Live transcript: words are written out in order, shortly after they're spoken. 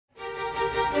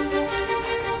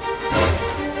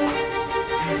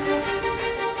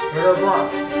Hello,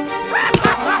 boss.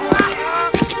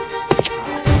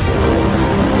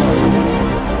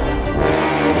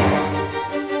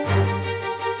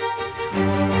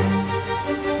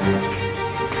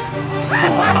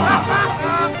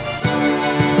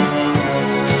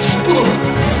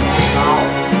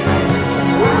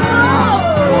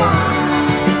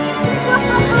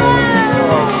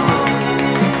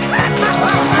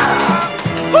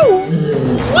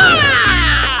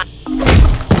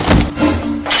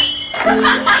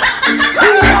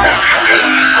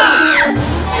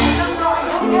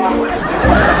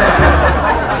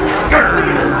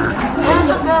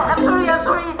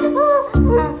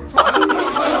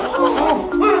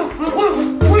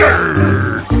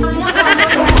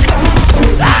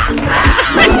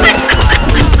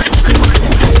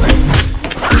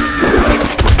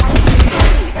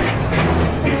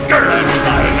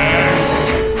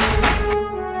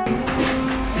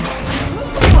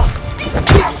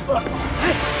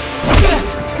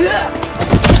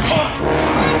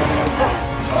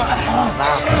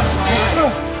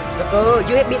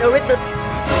 You have been arrested.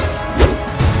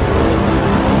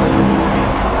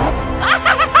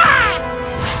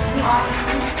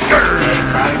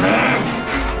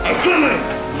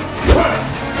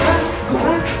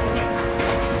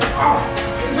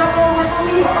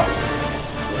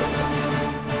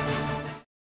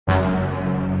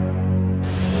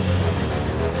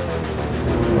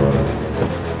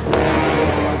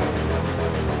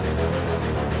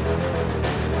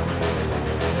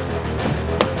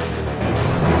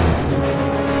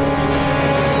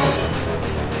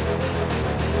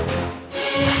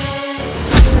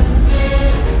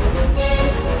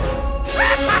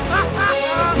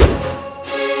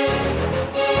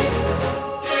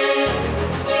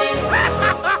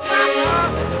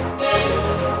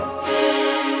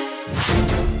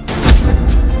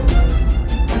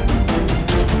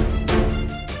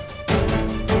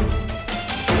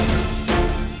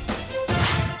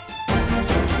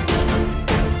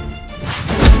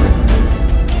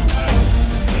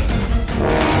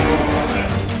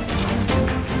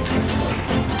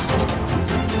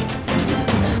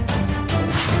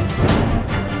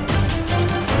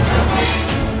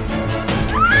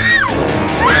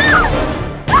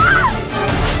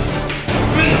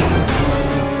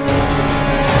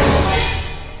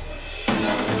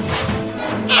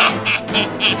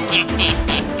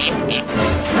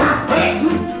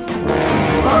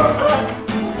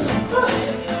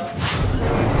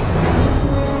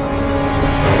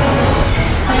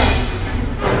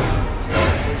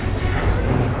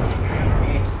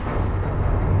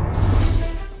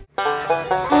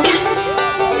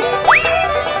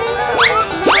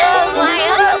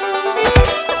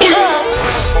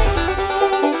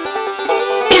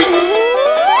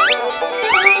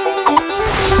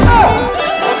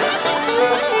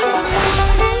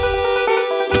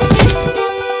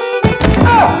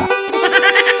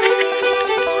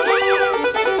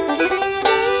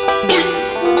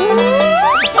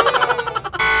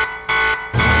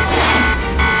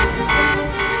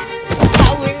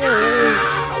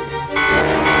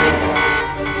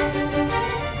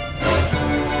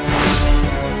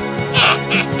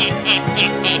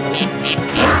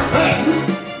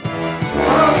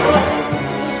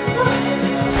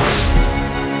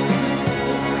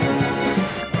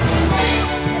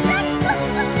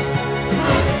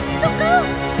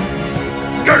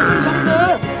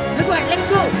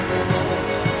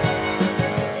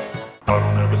 I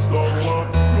don't ever slow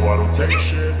up, no I don't take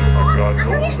shit. I got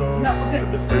no love for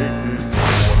the fakeness. I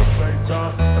wanna play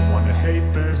tough, I wanna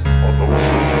hate this, although it's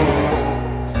true.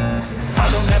 I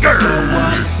don't ever slow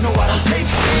up, no I don't take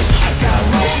shit. I got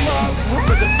no love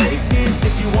for the fakeness.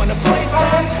 If you wanna play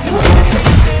tough, and wanna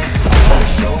hate this, I wanna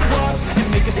show up and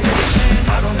make a statement.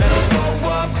 I don't ever slow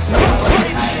up, no I don't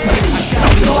take shit. I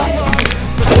got no love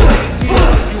for the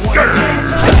fakeness. If you wanna play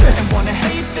tough and wanna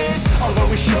hate this, I'll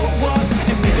always show up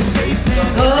and make a statement.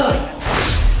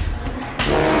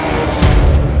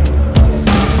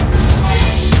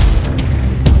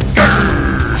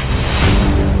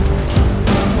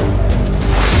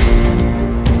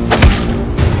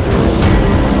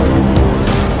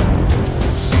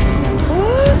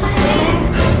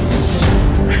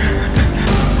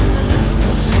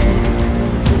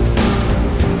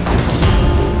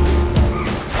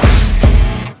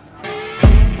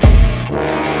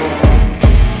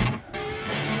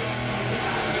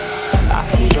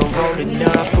 Rolling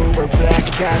up, Uber black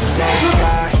Cadillac,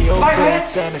 high heel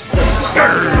boots and a sexy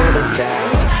body full of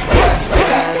tats. Yeah, he's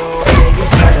battle,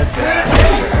 baby's had a bad.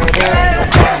 Measure her there, no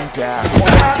time down.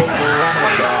 Wanna take her on a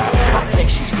ride. I think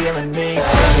she's feeling me.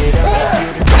 Turn it up a few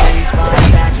degrees, my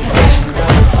imagination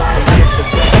level 5.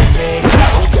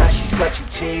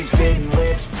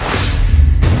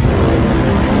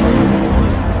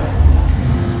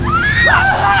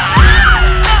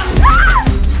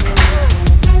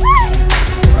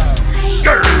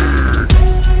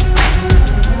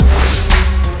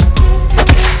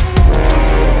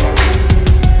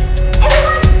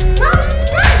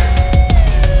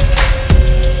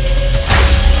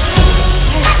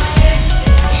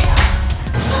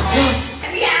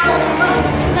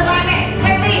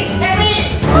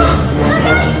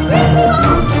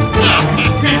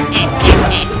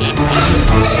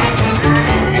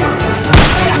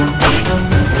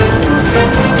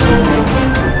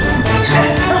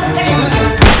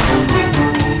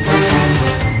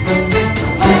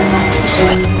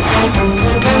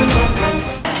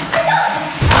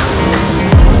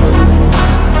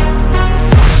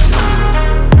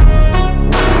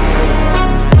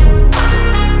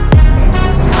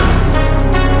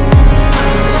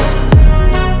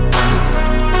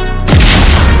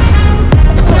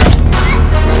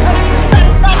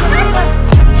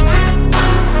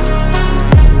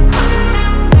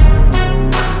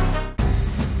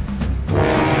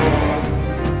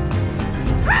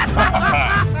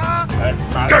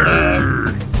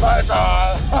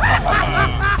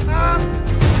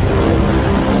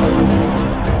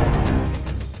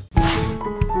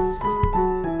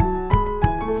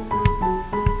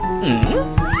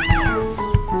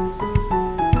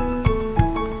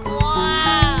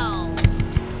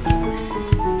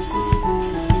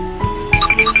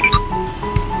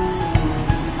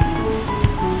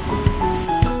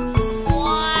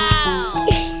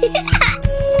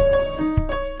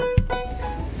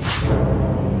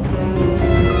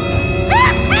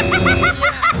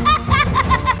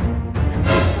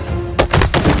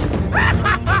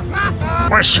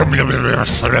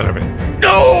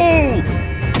 No!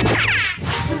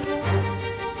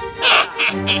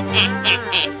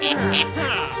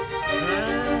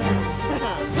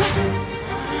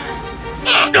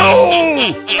 No!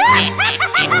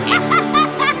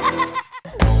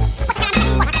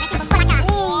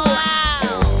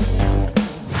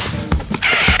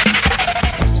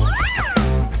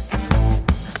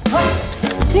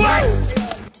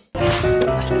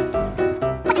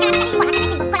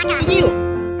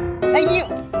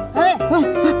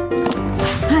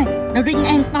 Nó ring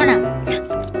em con à?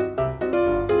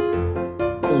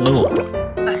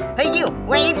 Hey you,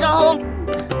 where you go?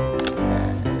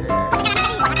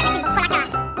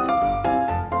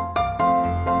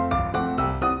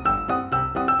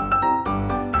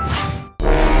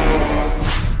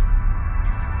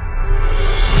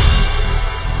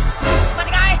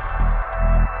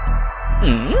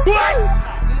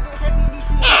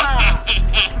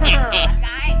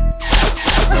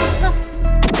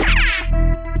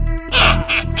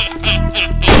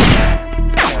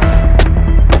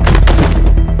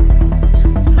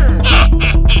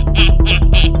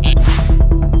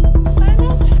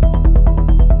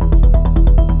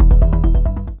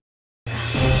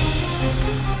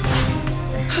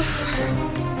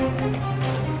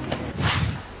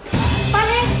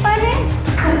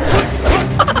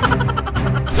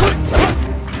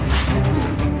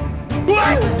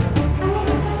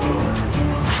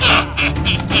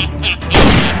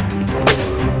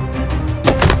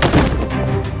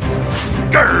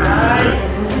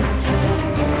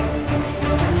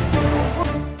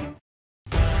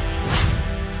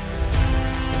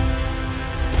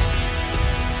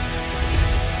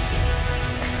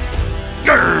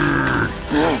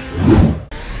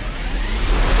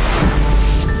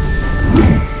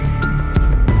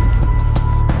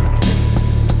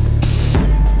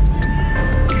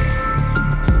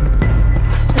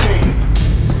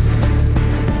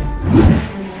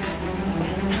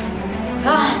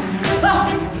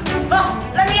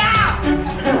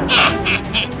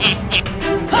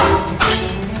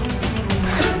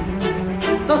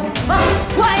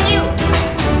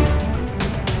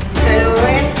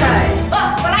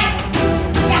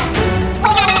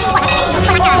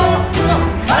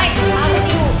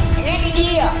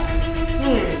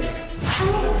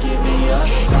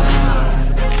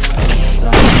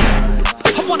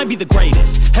 Be the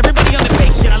greatest. Everybody on the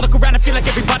fake shit. I look around and feel like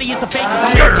everybody is the fakest.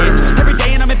 I make this every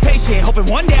day and I'm impatient, hoping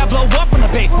one day I blow up from the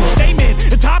basement. Statement,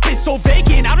 the top is so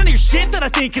vacant. I don't hear shit that I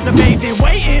think is amazing.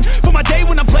 Waiting for my day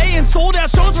when I'm playing sold out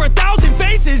shows for 1,000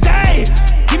 faces. Hey,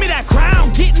 give me that crown,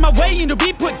 get in my way and to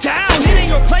be put down. It ain't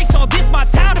your place, all this my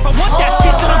town. If I want that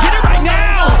shit, then I'll get it right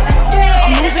now.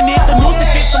 I'm losing it, the losing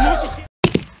fits, I'm losing shit.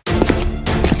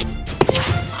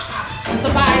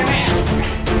 Spider-Man.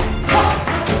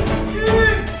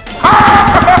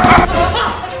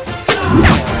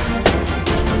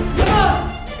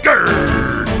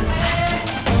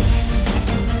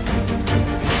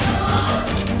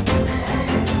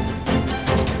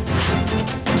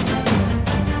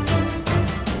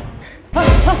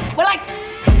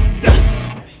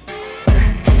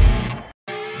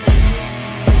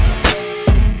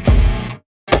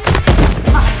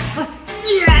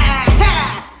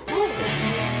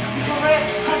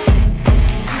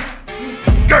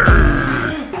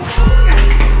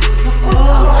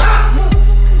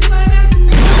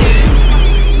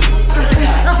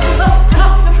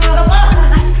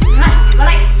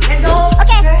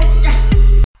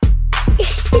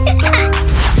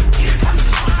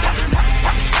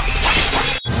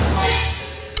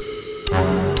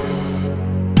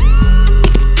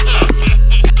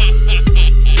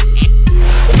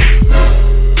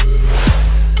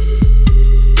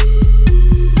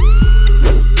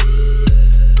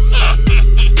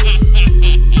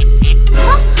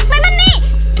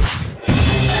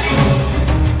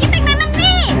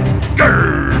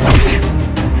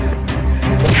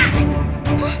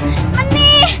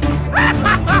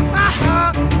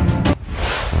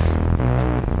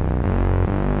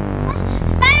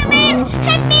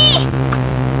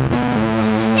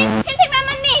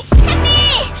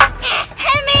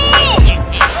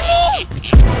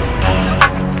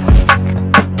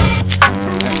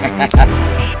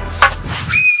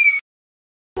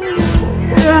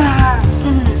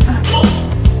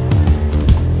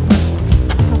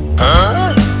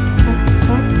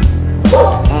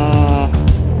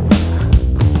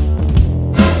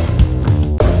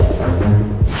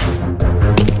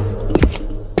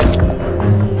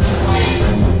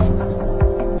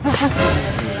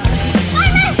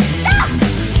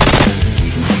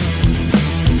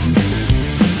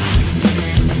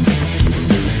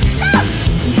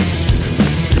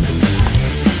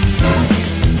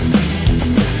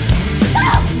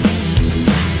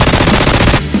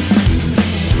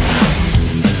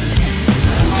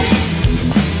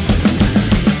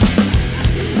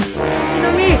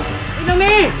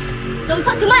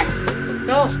 too much.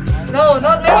 No, no,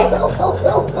 not me.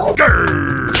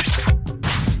 Grr.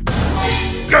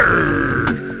 Grr.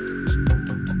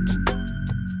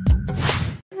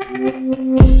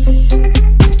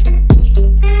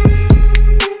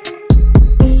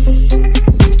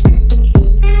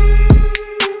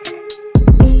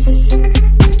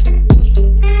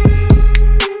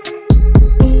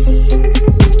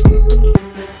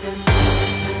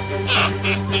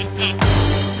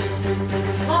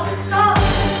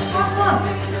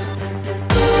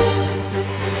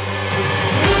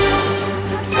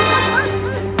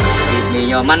 Give me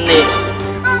your money. Okay,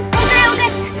 okay.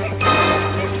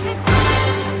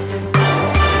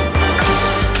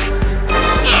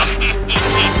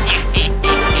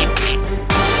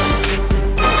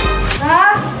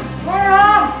 What's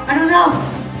wrong? I don't know.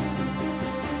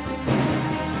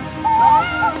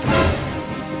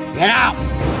 Get out!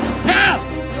 Now!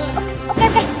 Okay,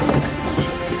 okay.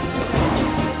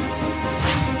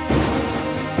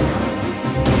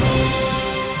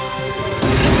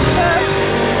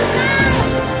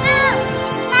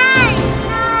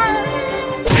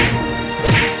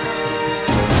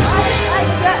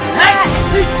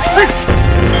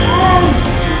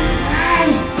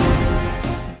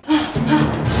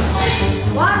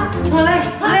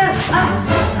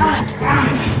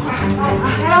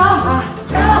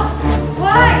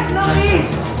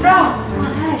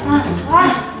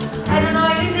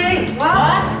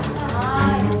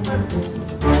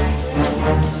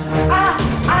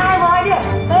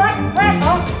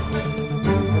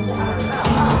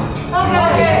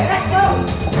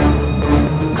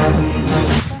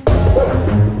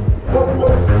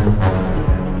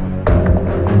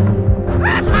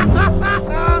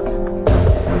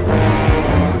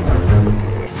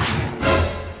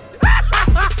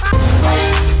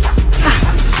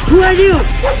 Who are you?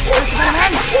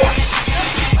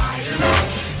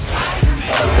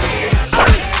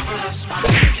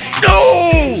 No!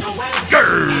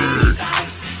 Grr.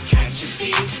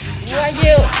 Who are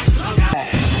you?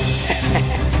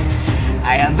 I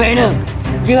am Venom.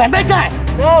 You are bad guy.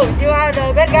 No, you are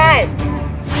the bad guy.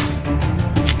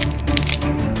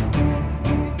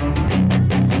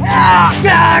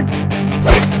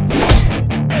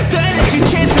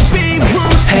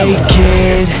 Hey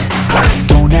kid,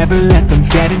 don't ever let them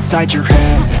get inside your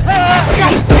head.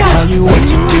 They'll tell you what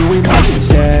to do in life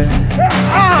instead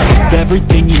of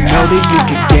everything you know that you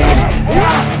could get.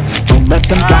 Don't let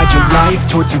them guide your life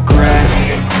towards regret.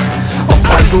 I'll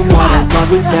fight for what I love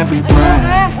with every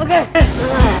breath.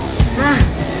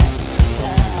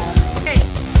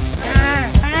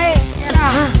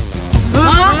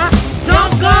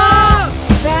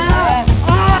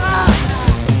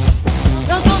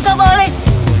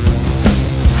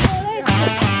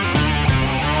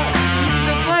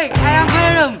 I am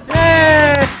Venom.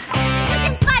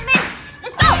 Spider-Man,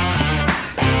 let's go.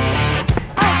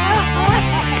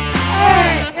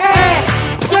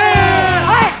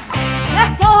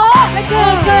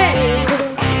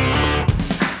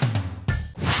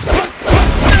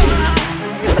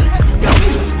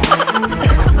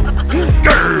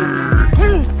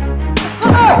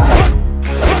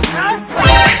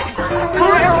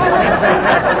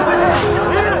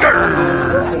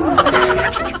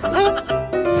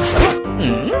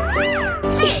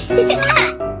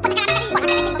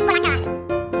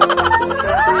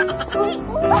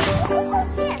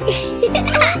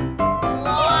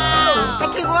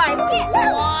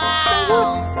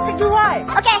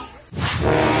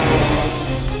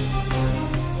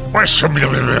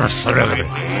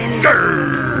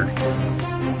 Grr.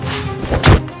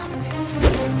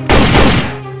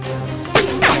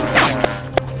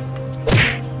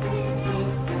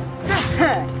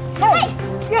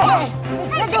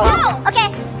 Let's go. Okay.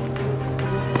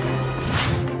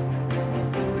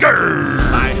 Grr.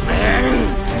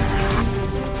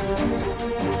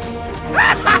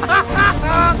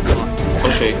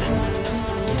 Okay.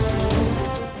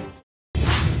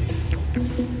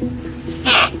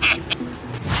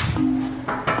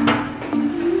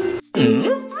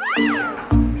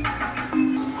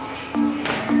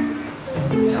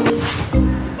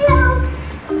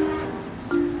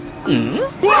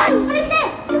 What is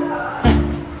this?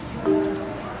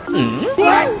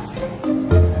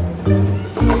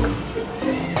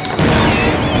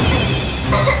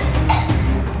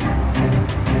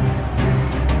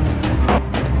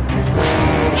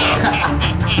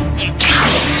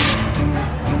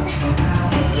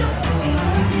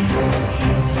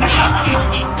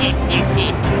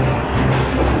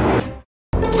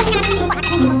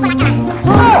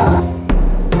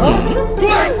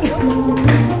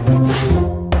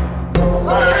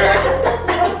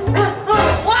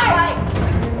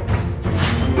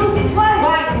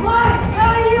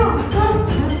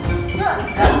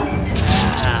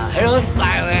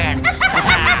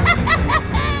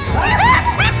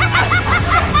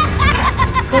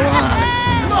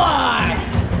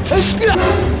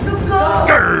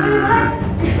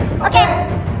 Okay.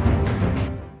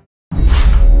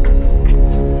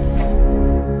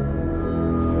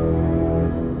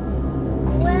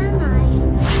 Where am I?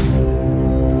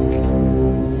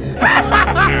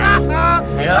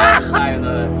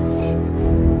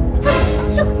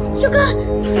 Sugar!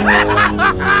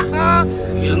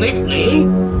 You miss me?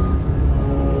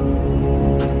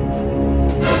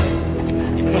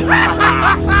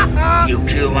 You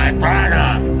kill my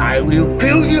brother, I will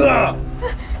kill you! No!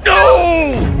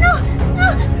 No! No!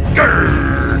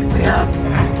 Grr!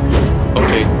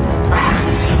 Okay.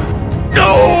 No!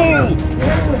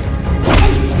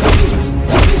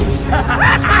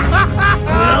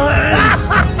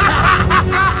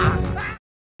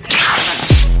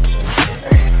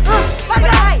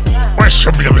 Where's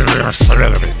some of the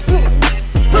Spider-Man?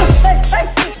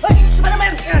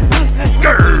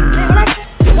 Grr!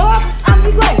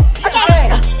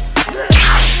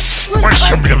 Where's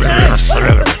some of the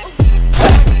Spider-Man?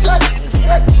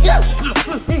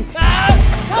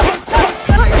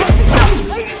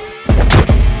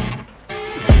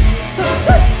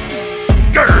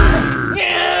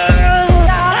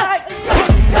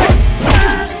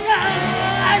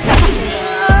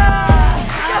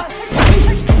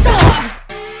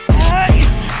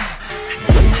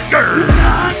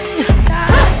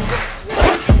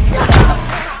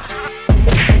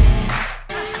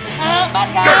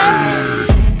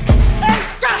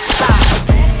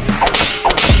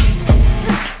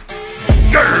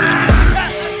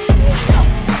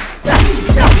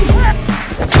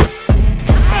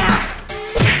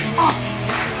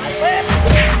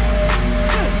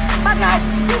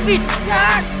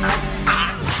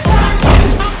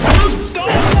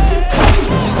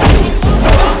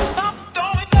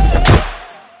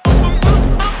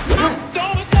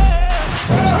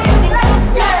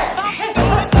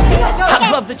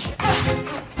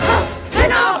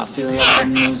 I feel like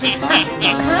I'm losing my mind.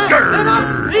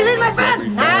 Release my friend!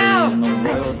 Everybody in the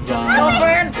world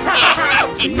blind.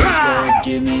 Please, Lord,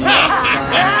 give me a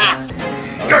sign.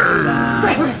 A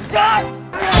sign.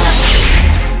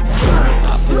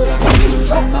 I feel like I'm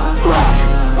losing my mind.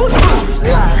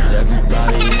 Is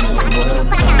everybody in the world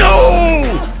blind? No!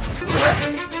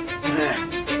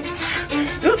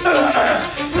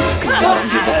 Cause I don't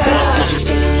give a fuck what you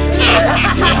say.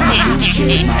 I'm gonna do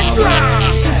shit my way.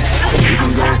 So you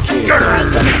can go kick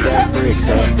rocks, I'ma stack bricks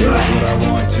up, build what I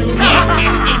want to.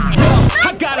 I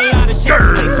got a lot of shit to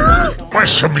say, so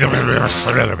Where's some of the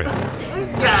Spider-Man?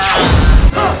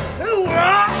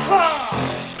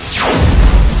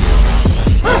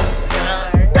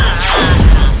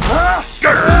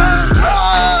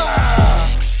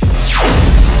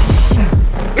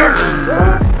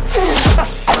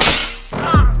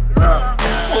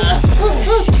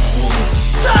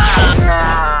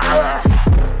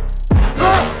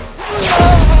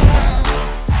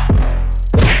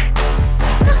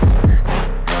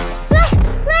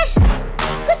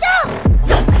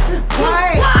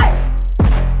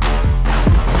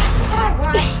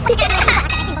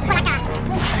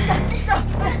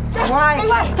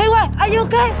 Hey, what? Are you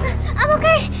okay? I'm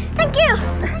okay. Thank you.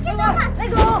 Thank you so much.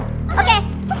 Let's go. Okay.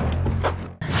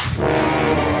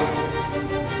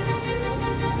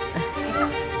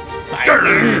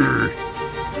 Grr!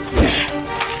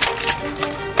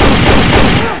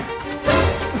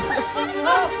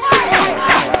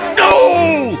 No!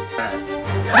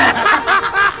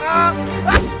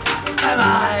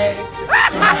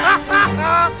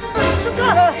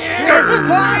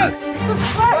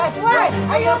 Why? Why?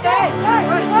 Are you okay? Why?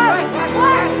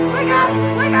 Wake up!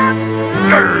 Wake up!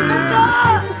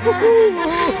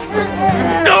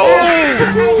 No!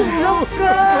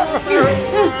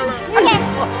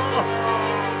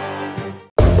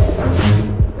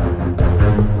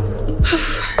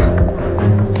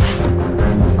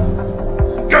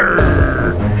 Grr!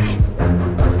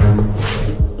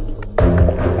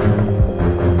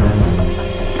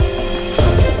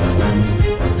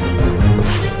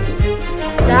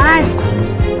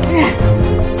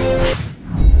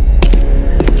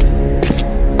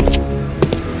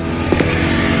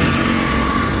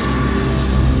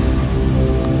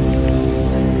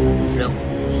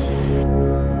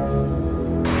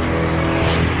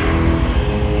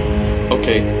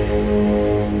 Okay.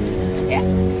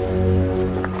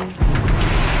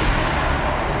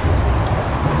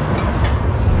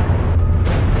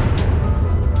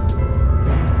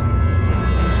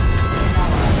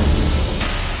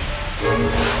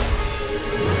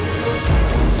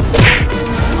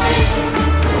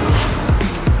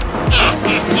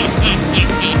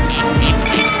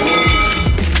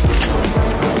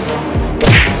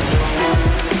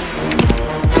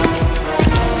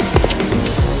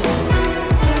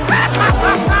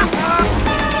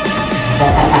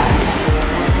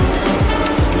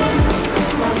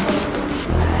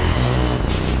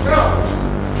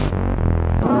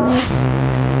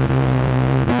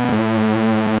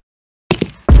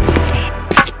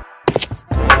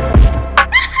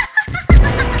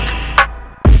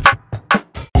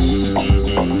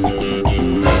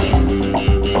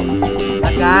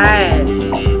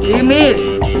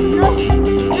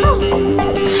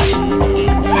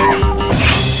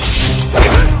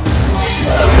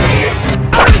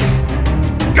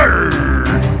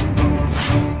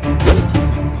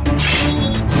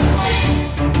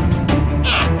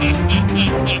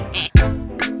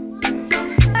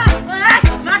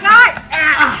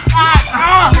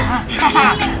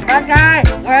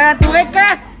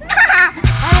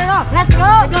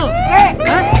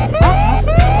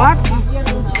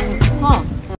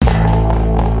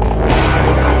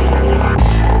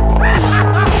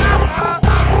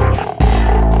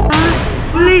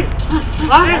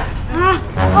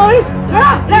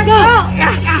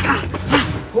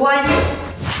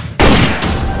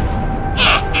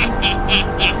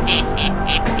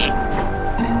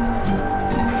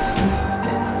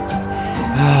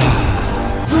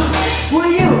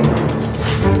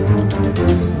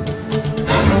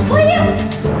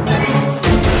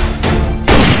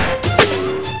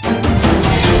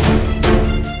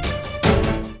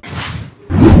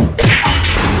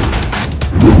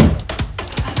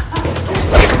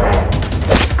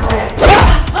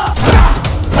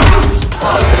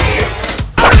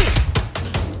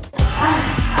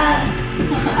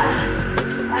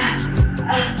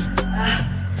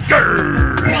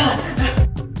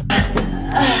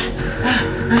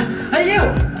 Hey, you!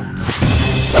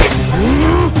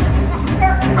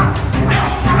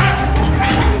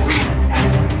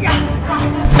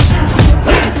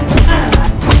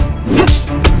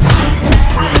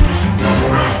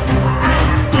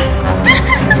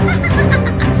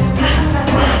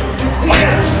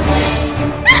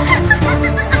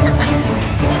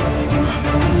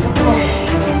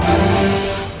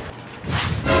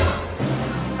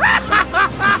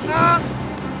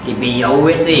 Thì bị dấu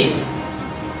USD.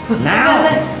 Nào.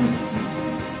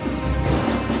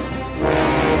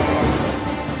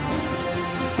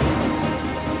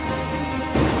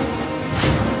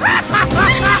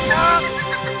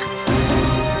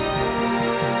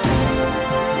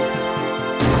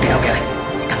 Ok.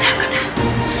 Come now.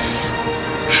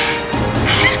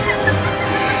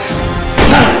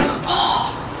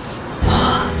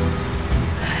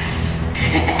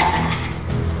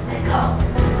 Let's go.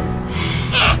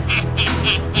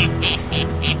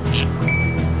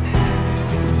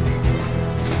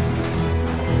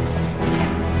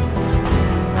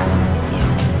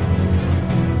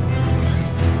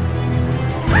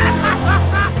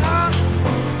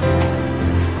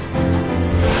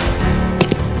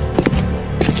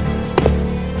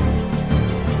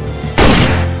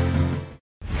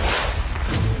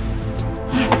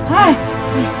 Hey!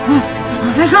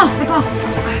 Let's go!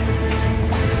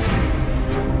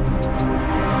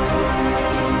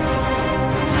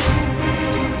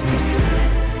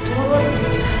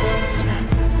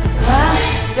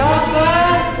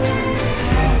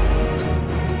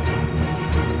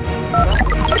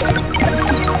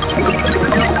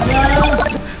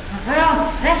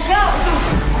 Let's go!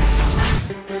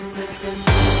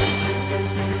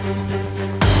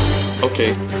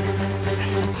 Okay.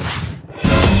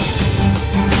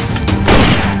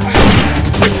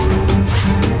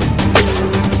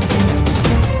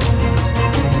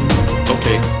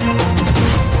 Okay.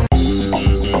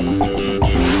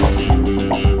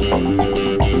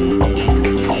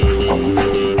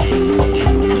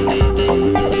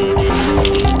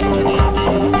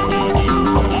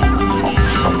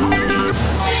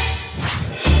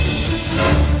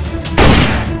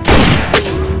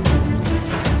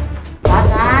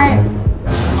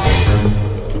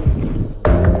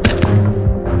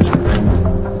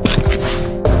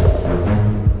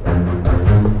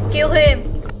 Kill him.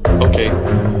 Okay.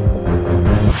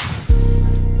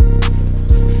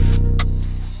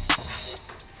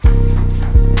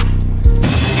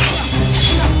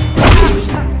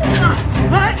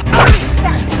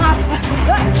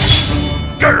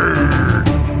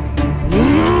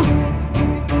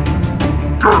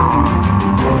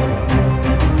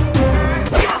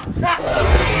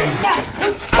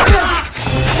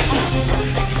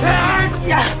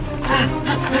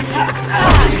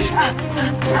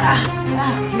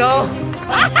 No!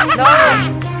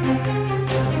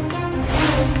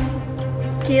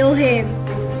 Kill him.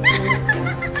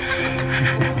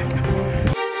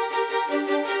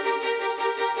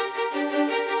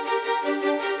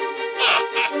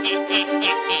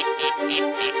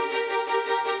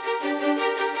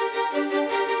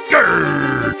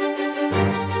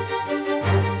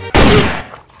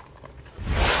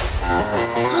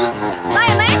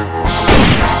 Spider-Man?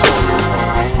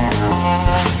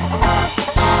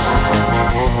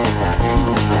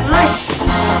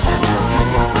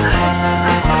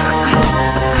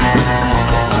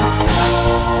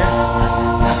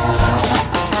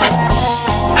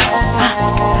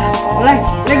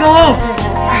 Let's go!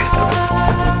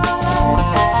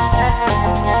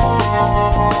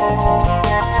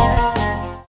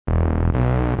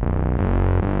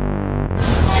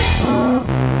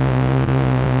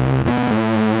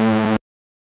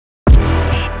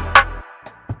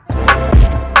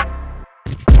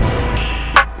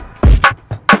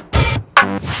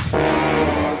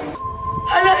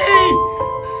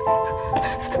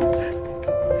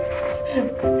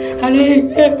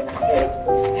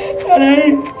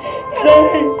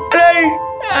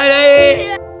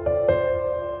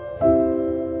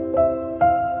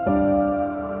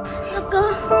 Let's go.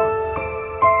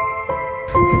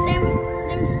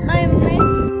 Them Spider-Man.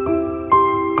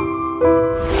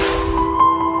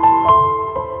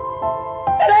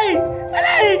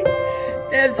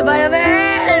 Them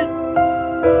Spider-Man!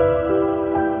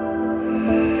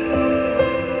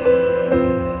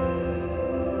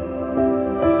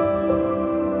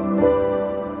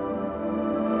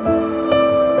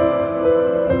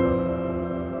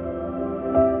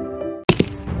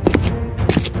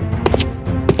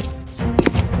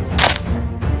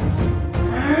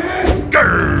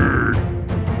 Grr.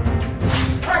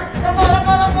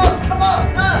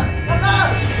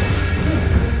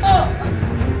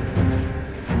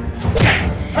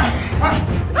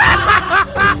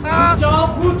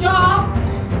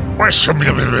 Who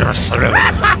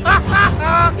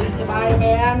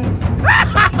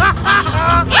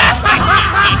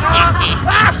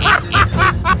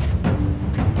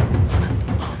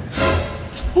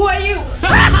are you?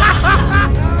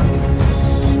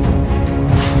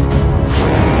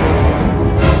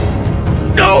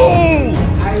 No!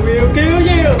 I will kill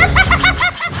you.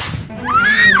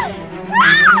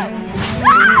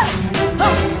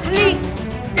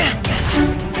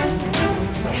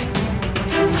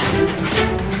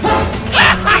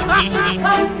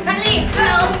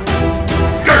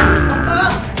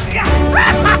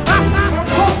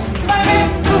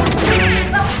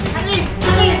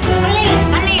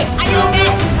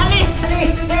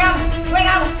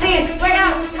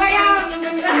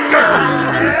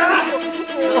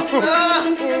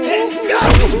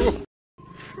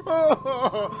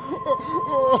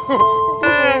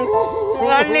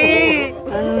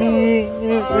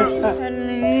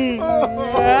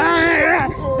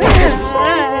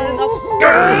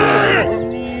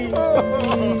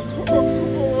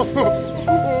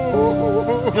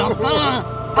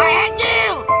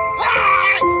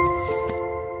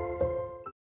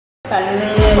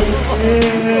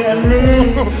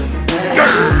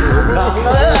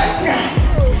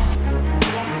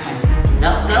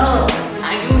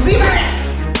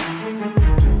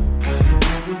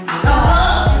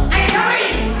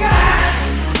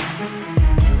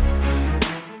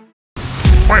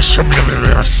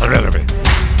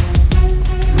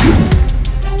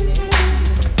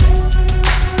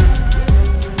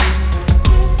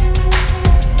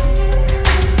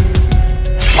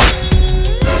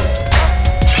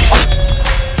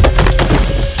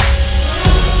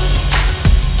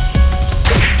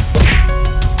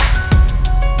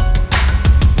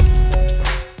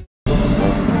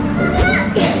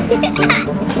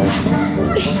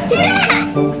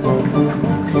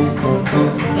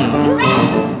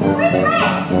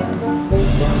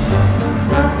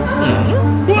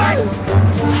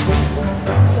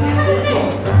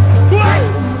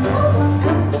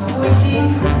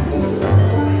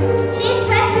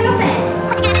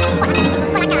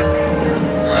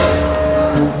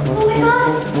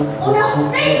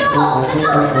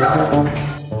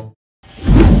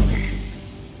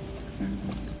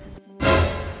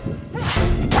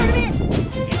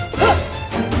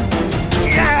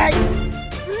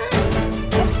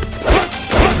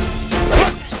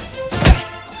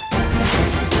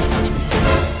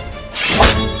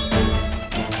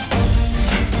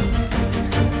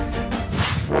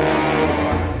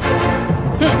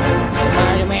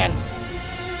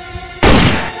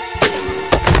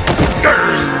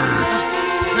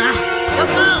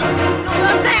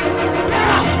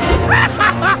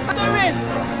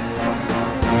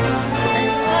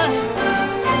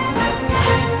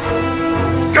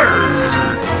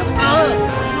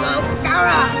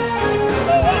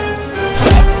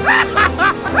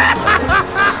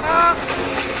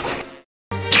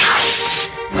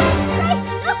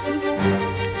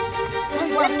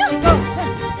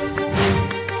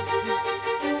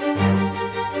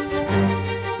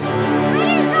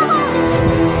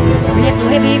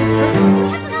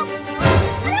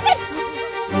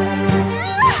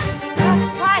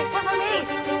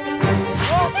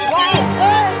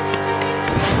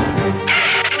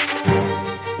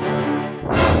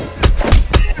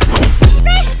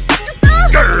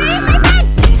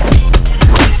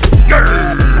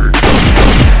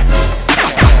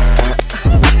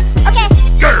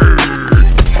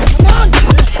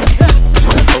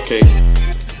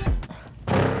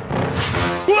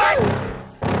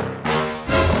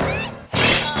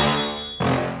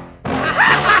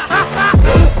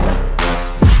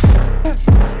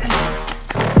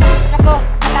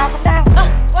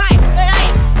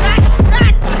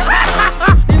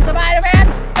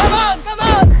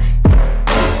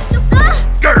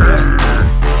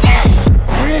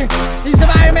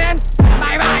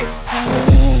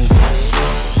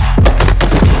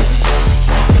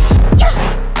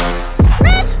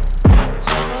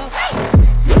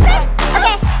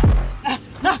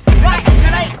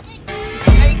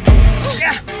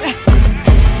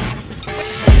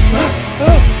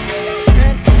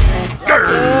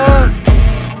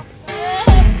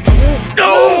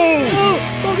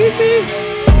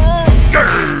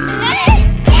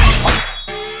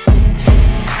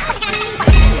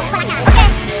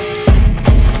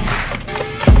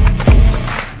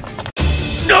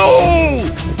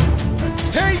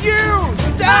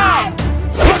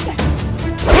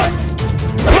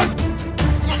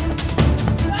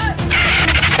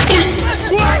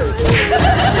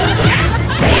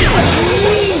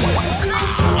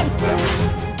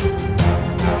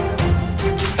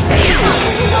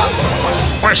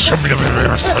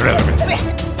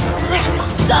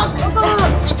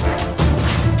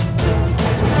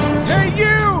 Hey,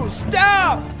 you!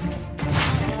 Stop!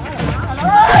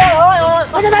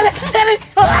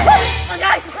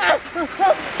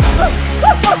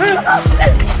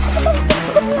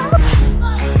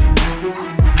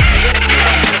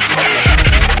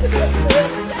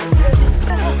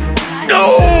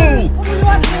 No!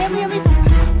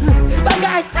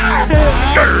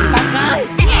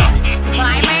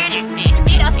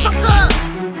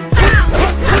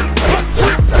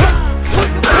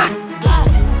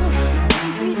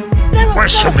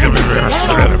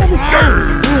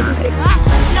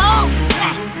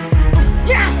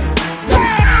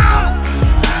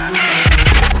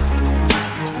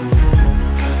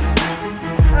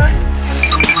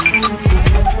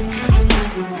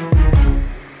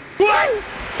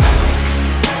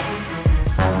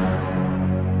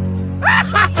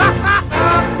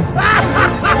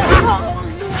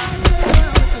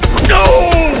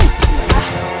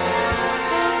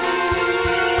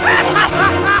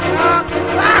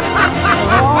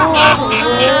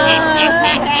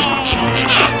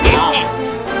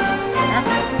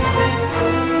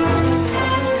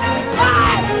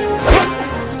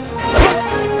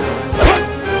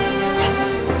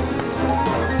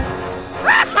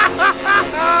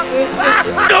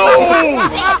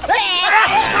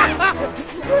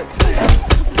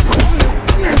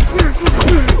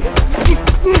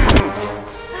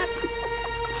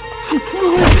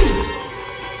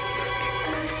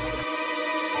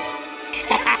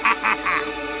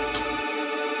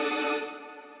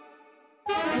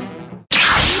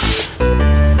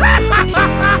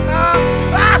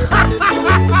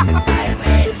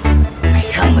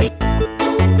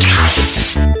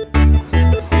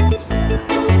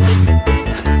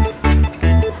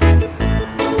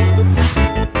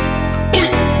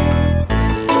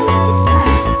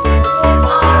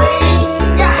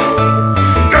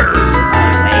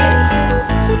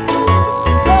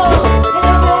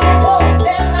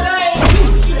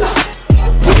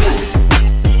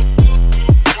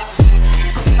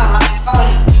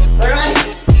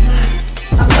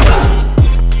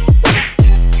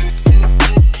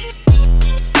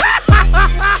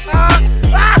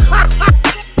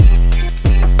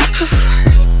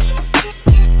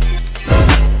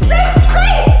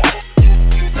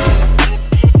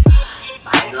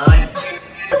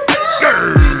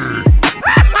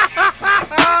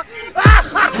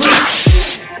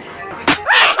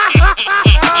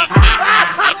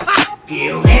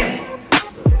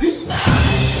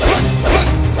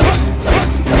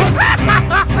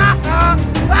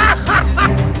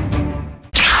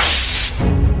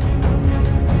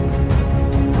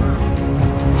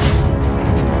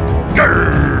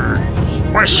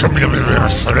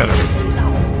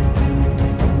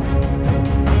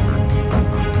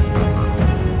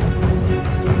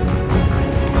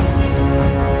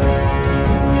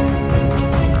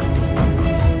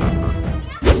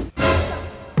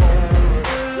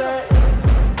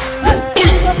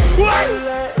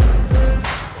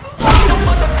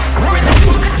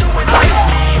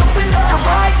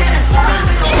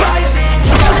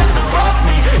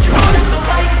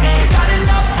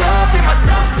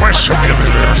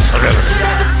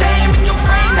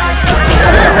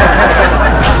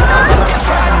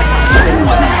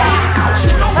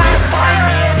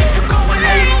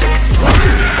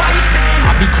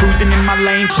 Cruising in my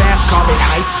lane fast, call it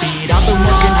high speed. I've been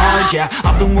working hard, yeah,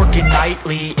 I've been working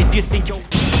nightly. If you think you'll...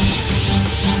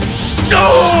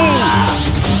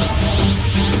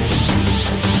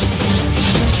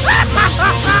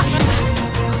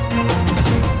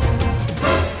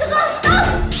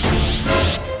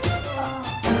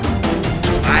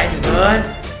 I'm good.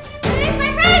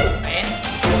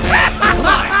 Where's my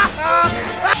friend?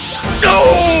 Come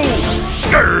on.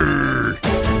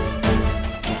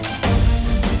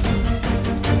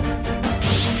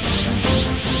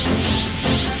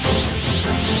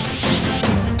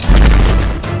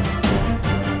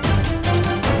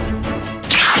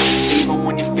 Even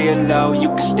when you feel low, you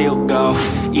can still go.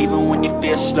 Even when you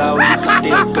feel slow, you can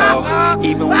still go.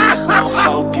 Even when there's no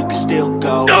hope, you can still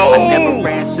go. I never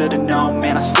answer to no,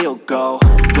 man, I still go.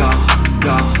 Go,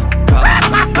 go, go, go,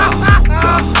 go,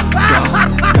 go, go, go,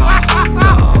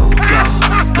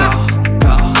 go,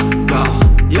 go, go,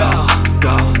 yo,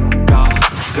 go, go,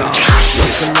 go.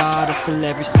 Work a lot, hustle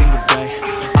every single day.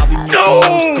 I'll be making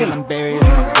moves till I'm buried in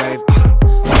my grave.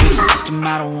 The system,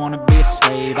 I don't wanna be a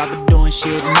slave. I've been doing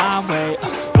shit my way,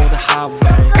 or the highway.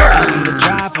 In the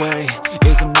driveway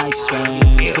is a nice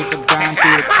range, 'cause I grind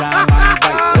through the climb, I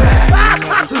invite pain.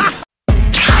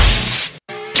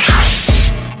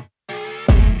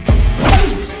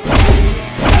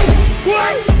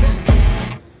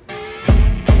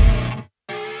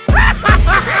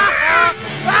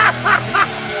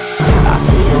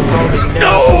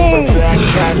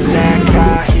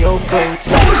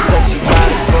 Sexy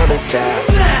body full of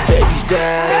tats, baby's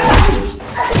bad.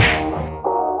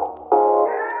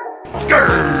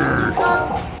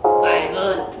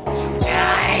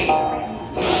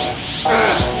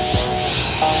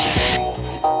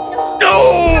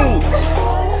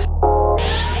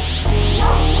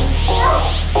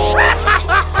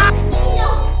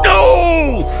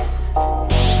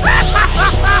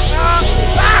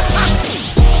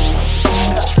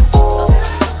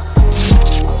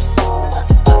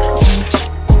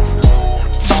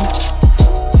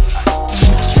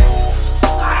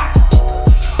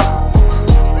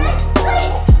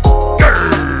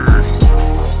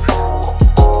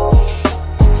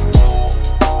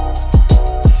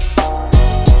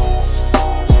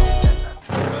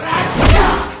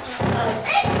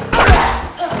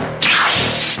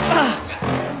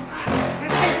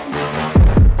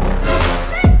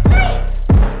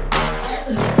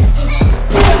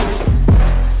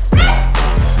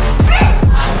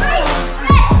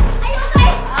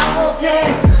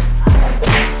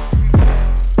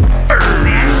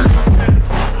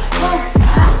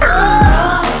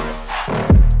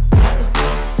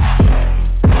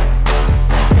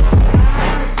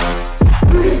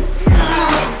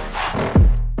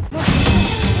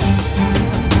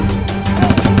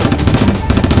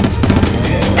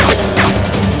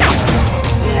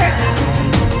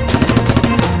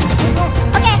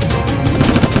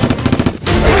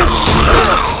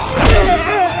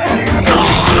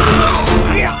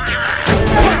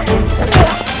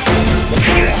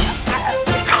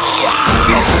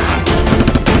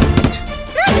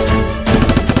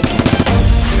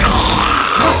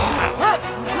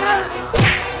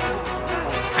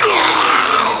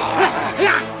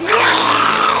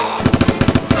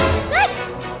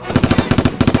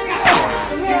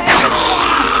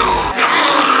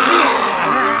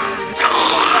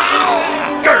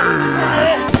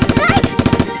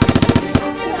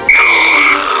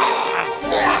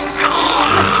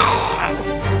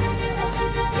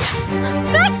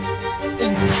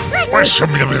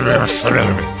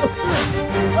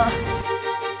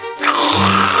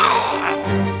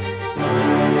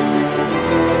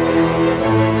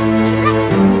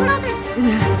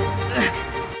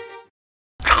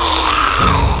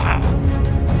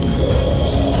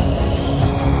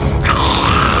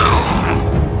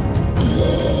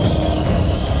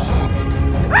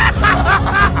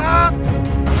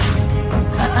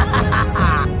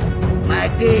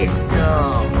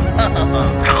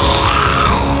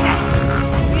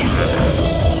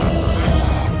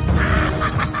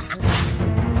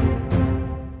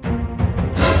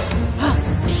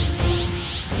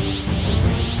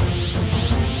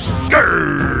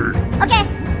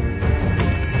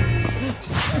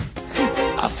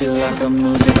 I feel like I'm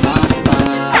losing my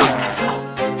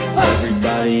mind. Is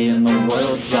everybody in the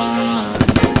world blind?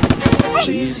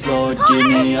 Please, Lord, give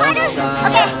me a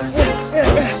sign.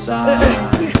 A sign.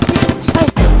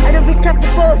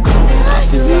 I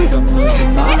feel like I'm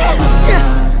losing my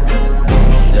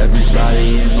mind. Is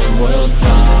everybody in the world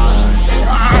blind?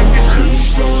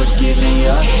 Please, Lord, give me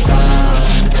a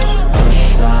sign. A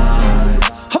sign.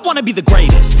 I wanna be the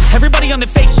greatest. Everybody on the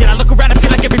fake shit. I look around and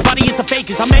feel like everybody is the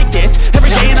fakest. I make this every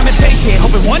day and I'm impatient,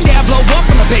 hoping one day I blow up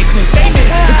from the basement. Statement,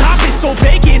 the top is so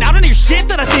vacant. I don't hear shit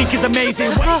that I think is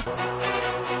amazing.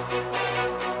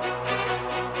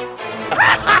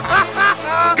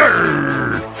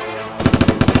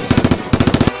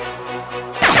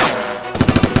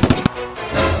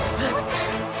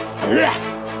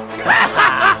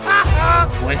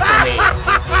 Wait for me.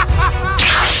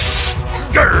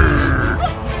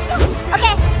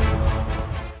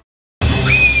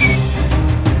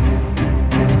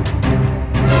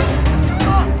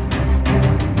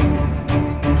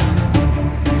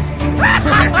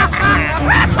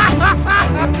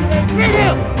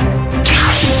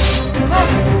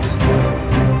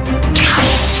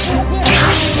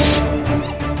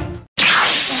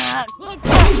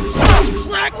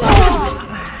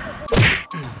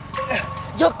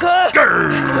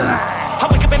 I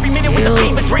wake up every minute with a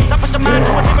fever dreams. I push my mind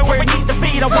to a limit where it needs to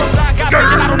feed. I won't lie, got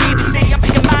vision I don't need to see. I'm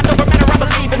picking mind over matter, I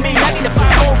believe in me. I need to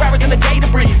find more hours in the day to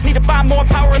breathe. Need to find more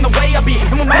power in the way I be.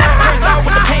 And when my life turns out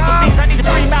with the painful scenes, I need to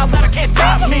scream out loud, I can't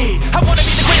stop me. I wanna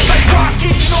be the greatest like Rocky.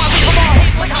 You know I leave them all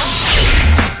hates like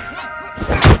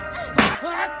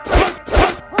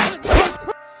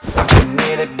I can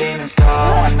hear the demons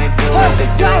call when they do what they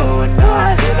do. And now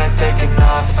I feel like taking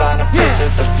off, find a place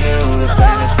with a view. The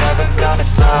pain is never gonna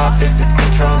stop if it's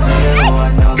controlling you. I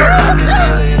know that I can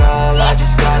do it all, I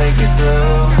just gotta get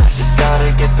through. Just gotta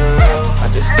get through, I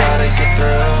just gotta get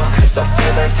through. Cause I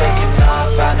feel like taking off,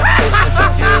 find a place with a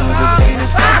view. The pain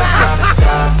is never gonna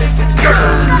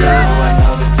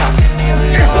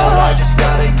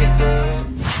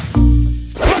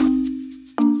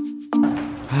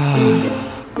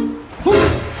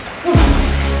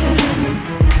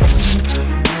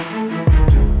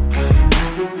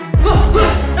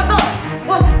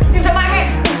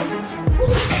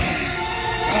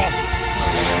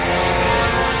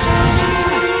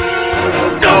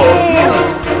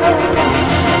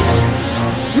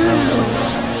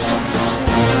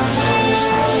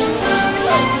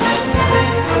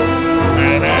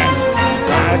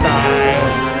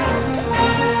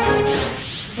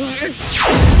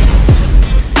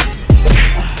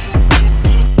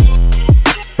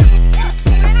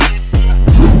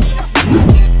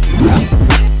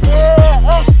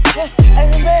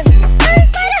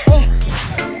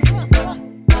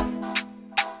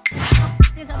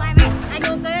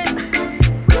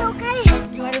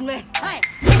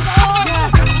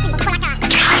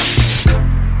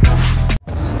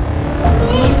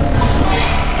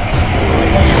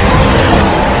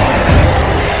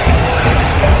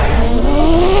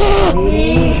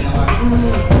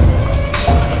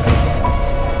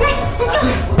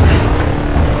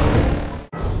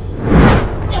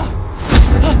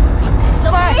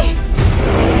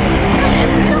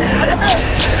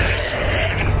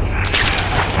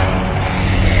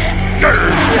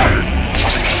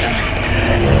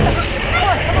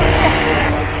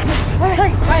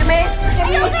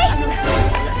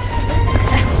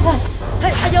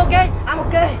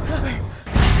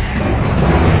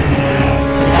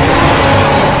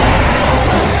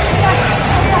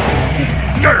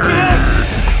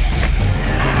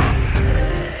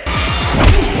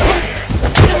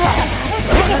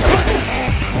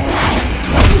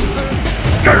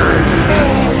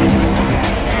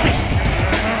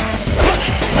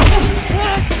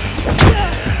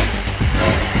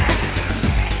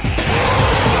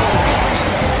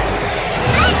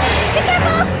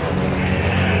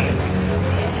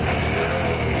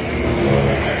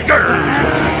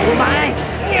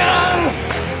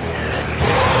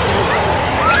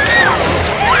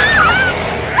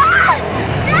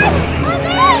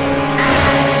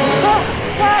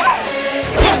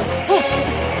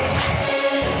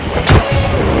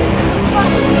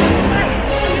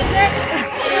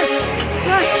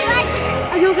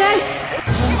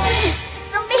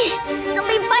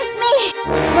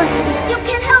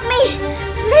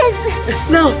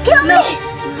No! Kill no! me!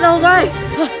 No way!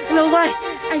 No way!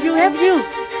 I will help you!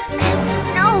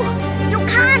 No! You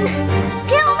can't!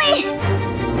 Kill me!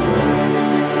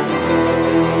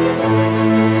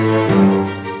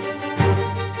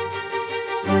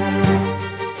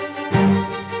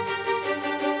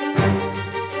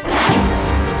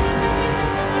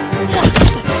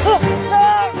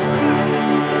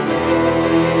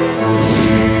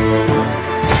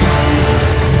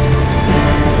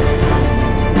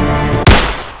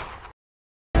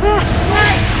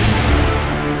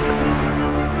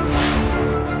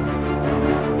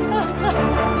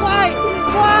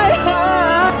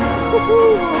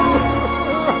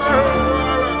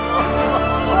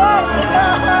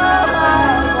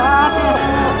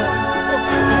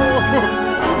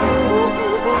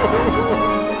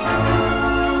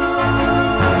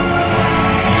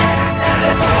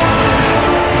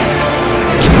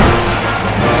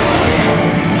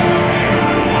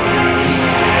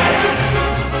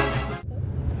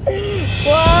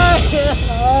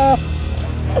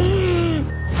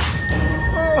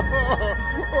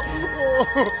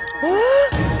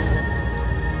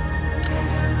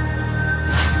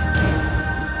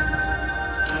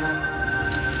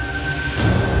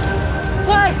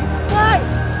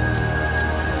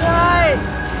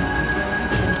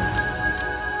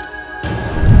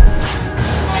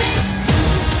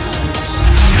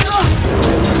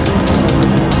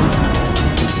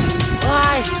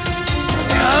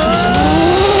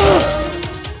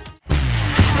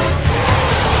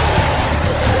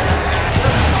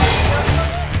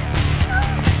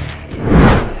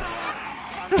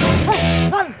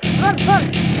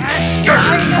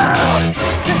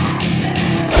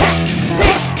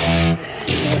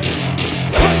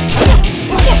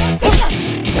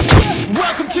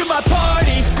 Welcome to my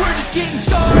party, we're just getting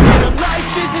started. A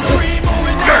life is a dream or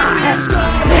it might be a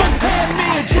scar. Hand me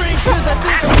a drink cause I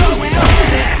think I'm going on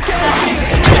it. Get me a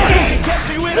stick, you can catch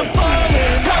me when I'm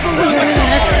falling. Cover up my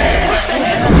story, put the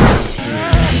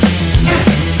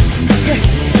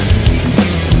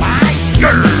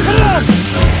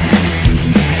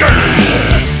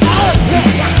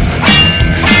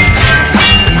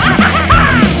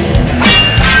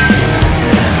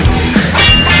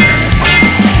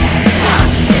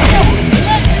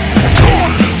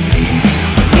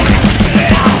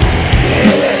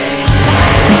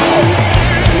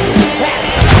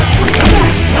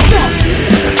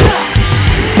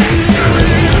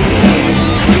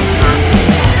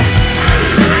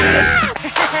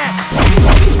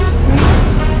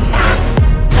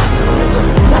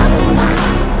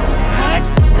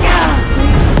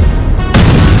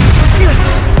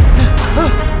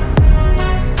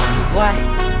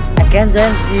Can't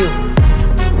dance you.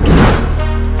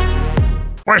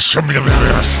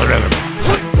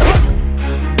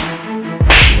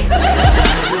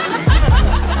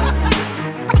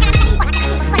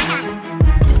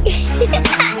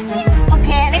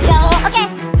 Okay, let's go. Okay.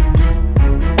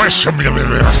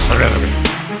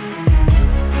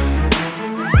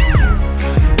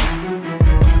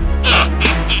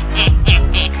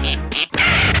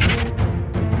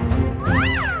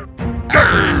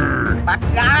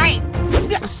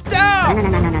 stop!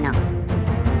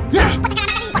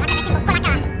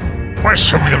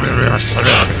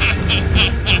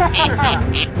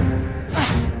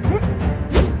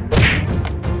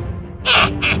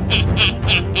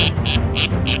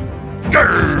 No.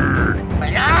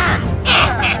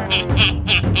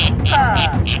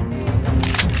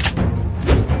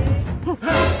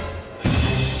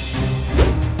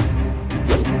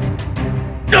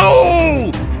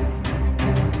 No!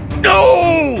 No!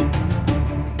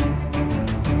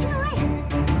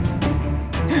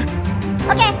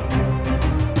 Okay.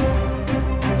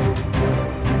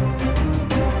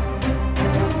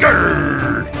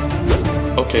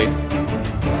 Okay.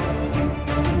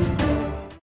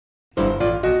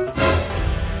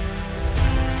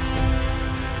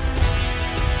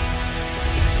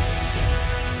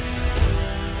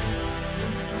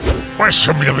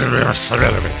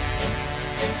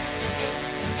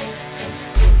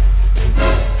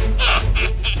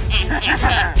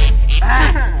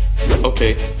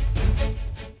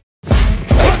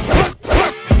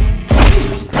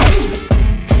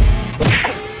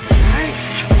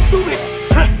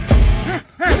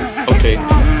 Okay.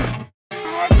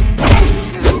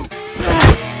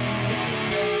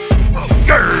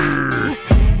 Okay.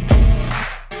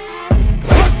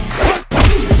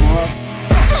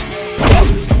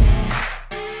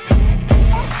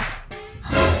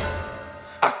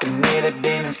 I can hear the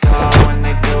demons call when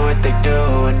they do what they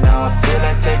do, and now I feel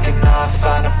like taking off,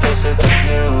 find a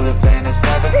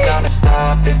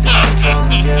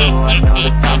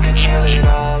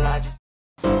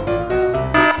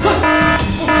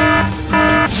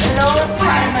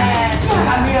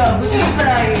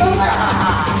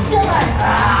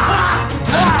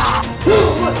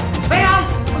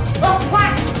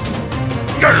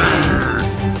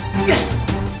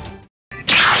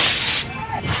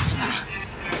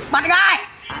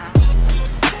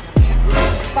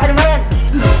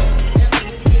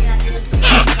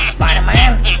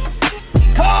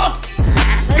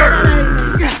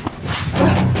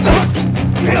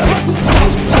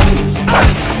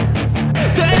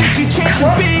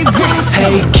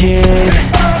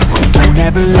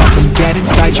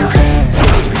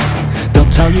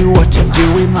tell you what to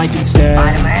do in life instead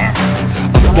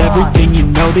of everything you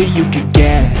know that you could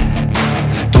get.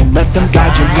 Don't let them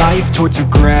guide your life towards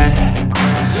regret.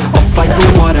 I'll fight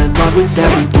for what I love with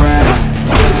every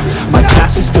breath. My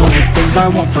past is filled with things I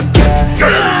won't forget.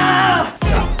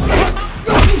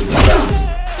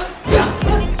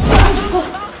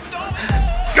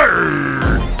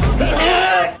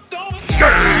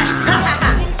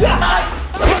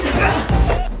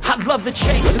 I love the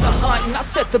chase and the hunt, and I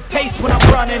set the pace when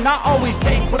I'm running. I always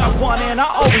take what I want and I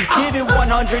always give it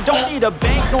 100. Don't need a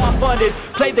bank, no I'm funded.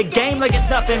 Play the game like it's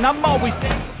nothing, I'm always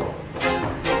thankful.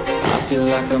 I feel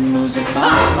like I'm losing my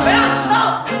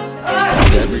mind,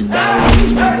 'cause everybody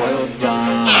in the world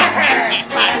blind.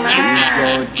 Please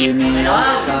Lord, give me a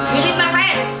sign,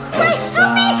 a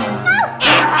sign.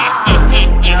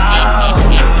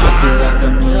 I feel like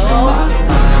I'm losing my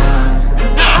mind,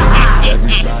 'cause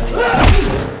everybody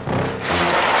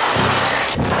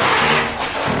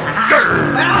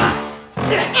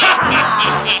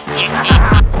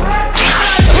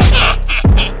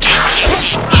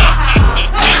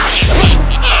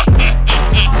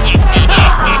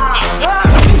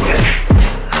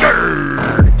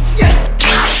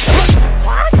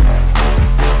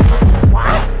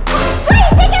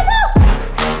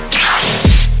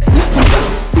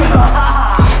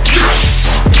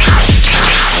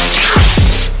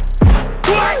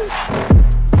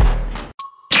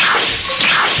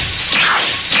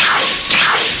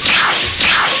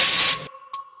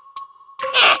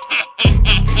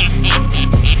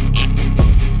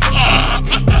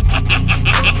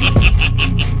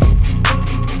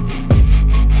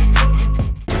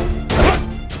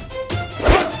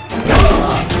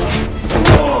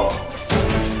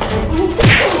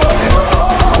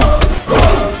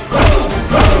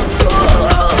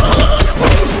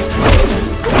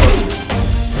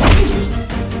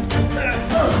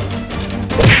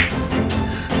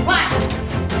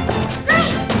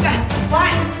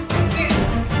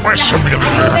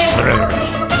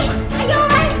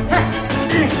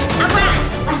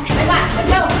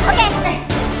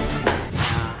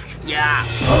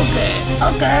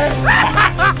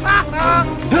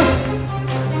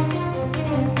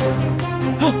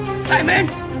Simon!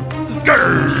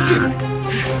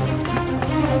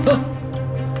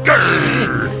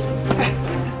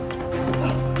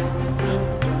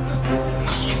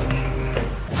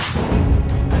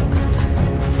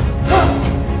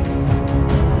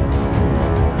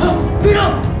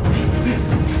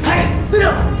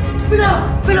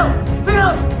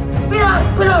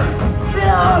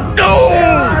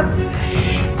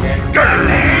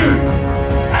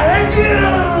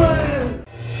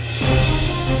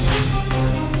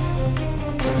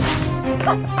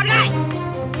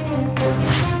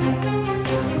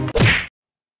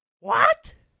 What?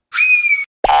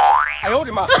 I owed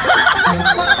him up.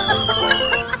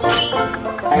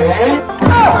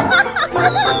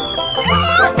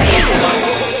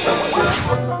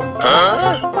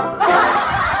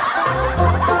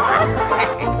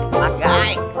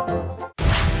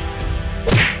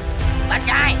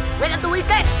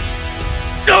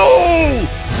 No!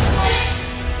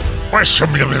 Why so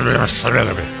many of us are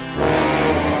enemy?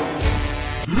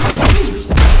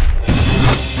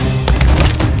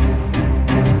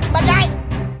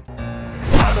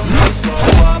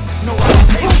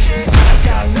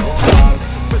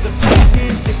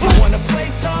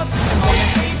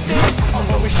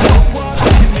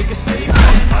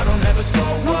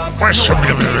 Why so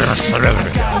many of us are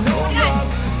enemy?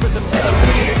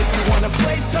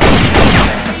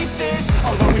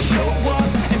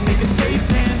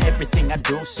 Everything I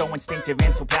do, so instinctive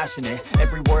and so passionate.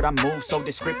 Every word I move, so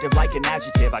descriptive like an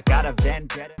adjective. I got a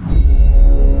vendetta.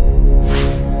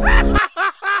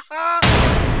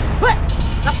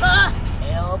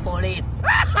 Hello, police.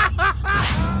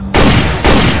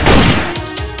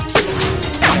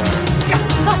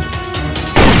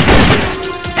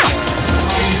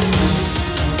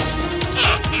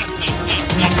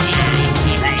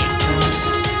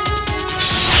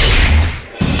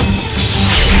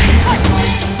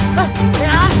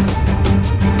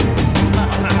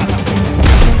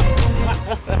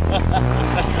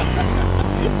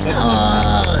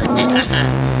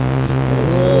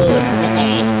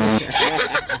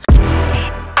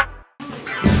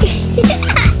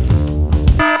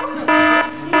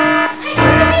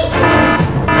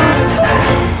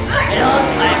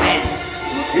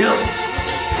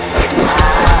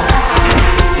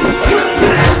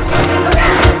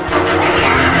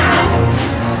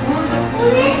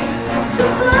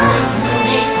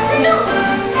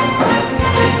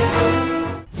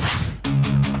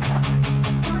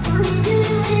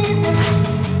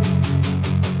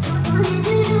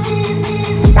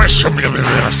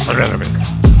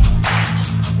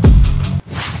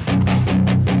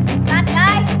 That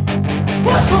guy?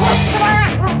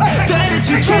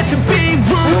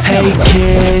 Hey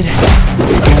kid,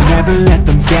 don't ever let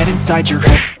them get inside your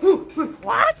head.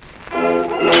 What?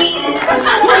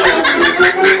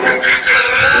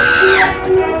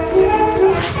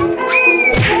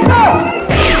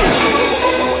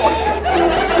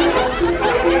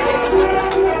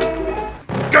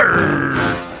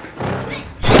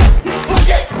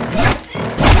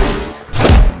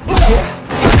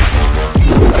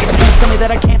 Please tell me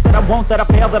that I can't, that I won't, that I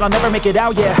fail, that I'll never make it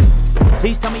out, yeah.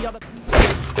 Please tell me all the...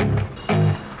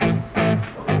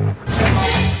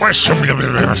 I'm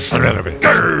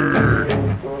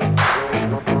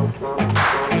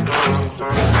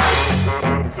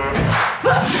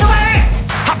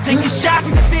taking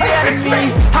shots at the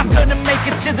enemy. I'm gonna make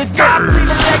it to the top, leave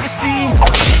a legacy.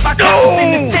 If I got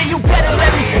something to say, you better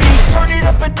let me speak. Turn it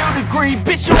up a new degree,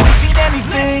 bitch, you ain't seen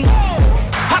anything.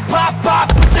 I pop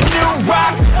off with the new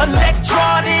rock,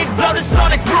 electronic, blow the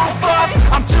sonic roof up.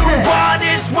 I'm too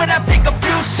honest when I take a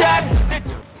few shots.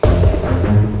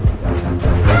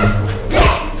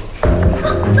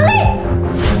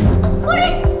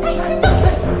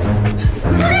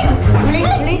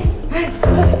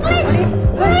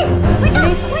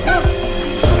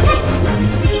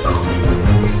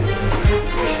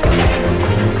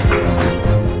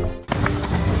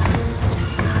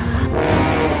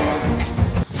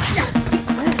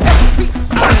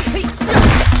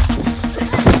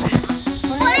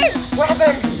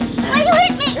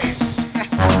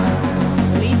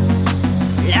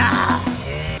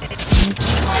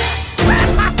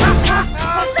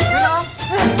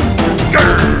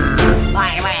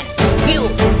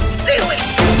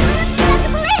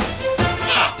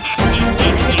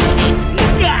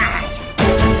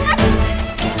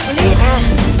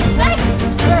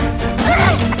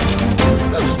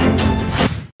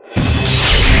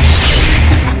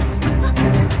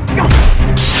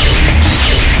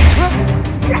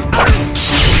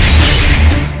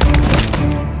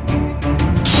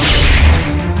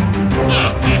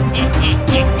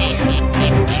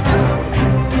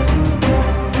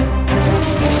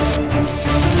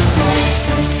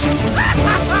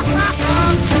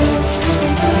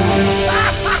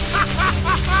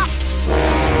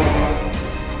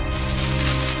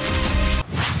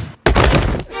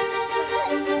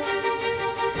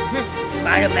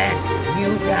 Spider-Man, you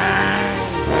die.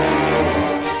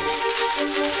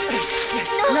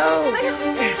 No!